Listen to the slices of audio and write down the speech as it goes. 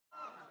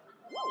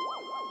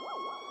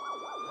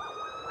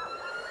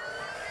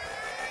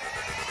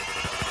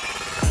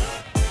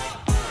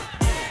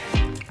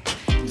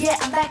Yeah,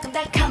 I'm back,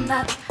 come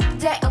up.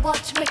 Day I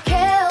watch me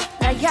kill.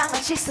 날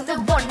향한 시선을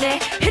원해.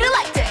 Hit it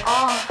like that.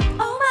 Oh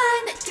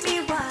my,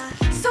 느낌이 와.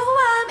 So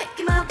I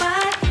make my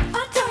vibe.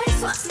 어떠해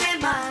swats 내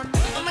맘.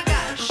 Oh my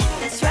gosh,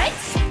 that's right.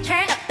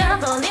 Turn up the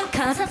volume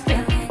 'cause I'm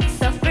feeling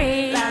so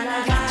free.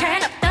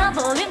 Turn up the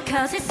volume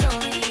 'cause it's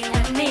only you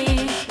and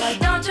me. Why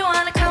don't you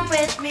wanna come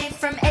with me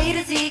from A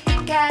to Z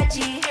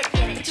끝까지?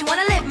 But you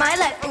wanna live my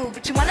life, ooh.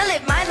 But you wanna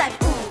live my life,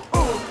 ooh,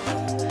 ooh.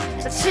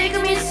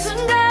 지금 이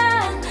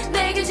순간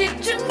내게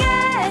집중해.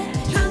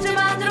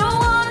 존재만으로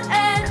one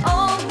and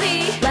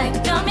only. Like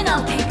a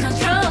domino, take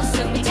control.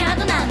 숨이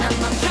차도 난 안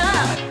멈춰.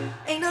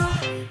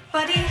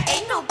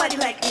 Ain't nobody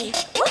like me.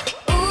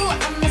 Ooh,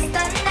 I'm a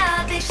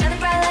stunner. They shine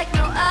bright like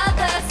no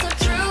other. So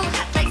true,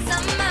 hot like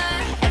summer.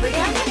 Every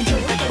day I'm getting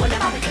true, like the one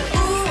I'm on.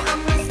 Ooh,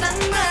 I'm a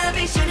stunner.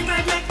 They shine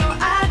bright like no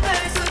other.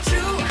 So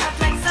true, hot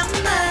like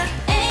summer.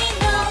 Ain't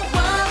no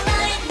one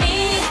like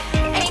me.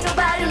 Ain't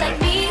nobody like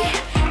me.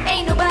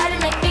 Ain't nobody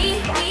like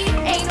me.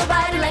 Ain't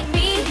nobody like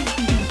me.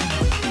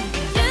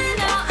 You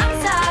know I'm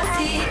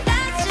saucy.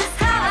 That's just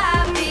how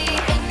I be.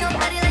 Ain't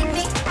nobody like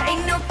me.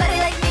 Ain't nobody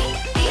like me.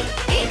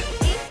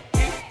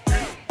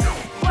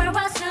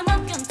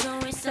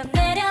 월화수목금토 있어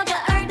내려가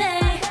all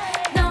day.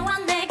 너와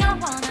내가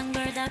원한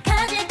걸 다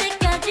가질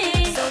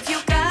때까지. So if you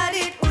got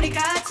it, 우리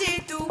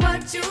같이 do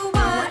what you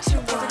want.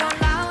 부드러운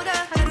louder,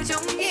 하루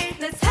종일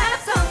let's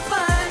have some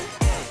fun.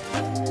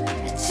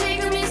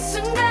 지금 이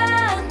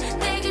순간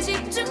내게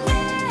집중해.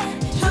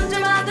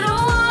 존재만으로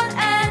one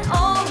and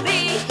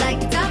only.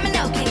 Like a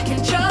domino, can't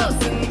control.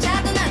 숨이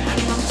차도 난 안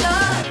멈춰.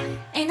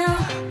 Ain't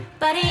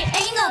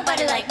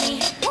nobody like me.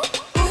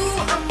 Ooh,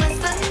 I'm a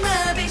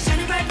stunner. They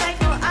shine bright like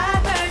no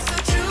other. So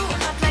true,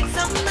 hot like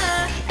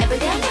summer. Every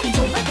day I'm getting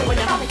told like the one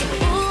I'm on.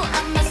 Ooh,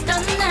 I'm a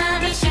stunner.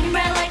 They shine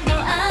bright like no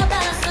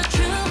other. So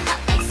true, hot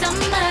like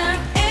summer.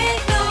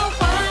 Ain't no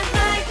one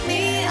like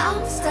me.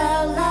 I'm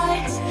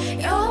starlight,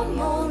 you're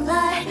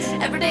moonlight.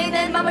 Every day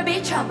내 맘을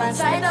비춰만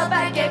사이 더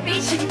밝게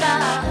빛이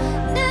나.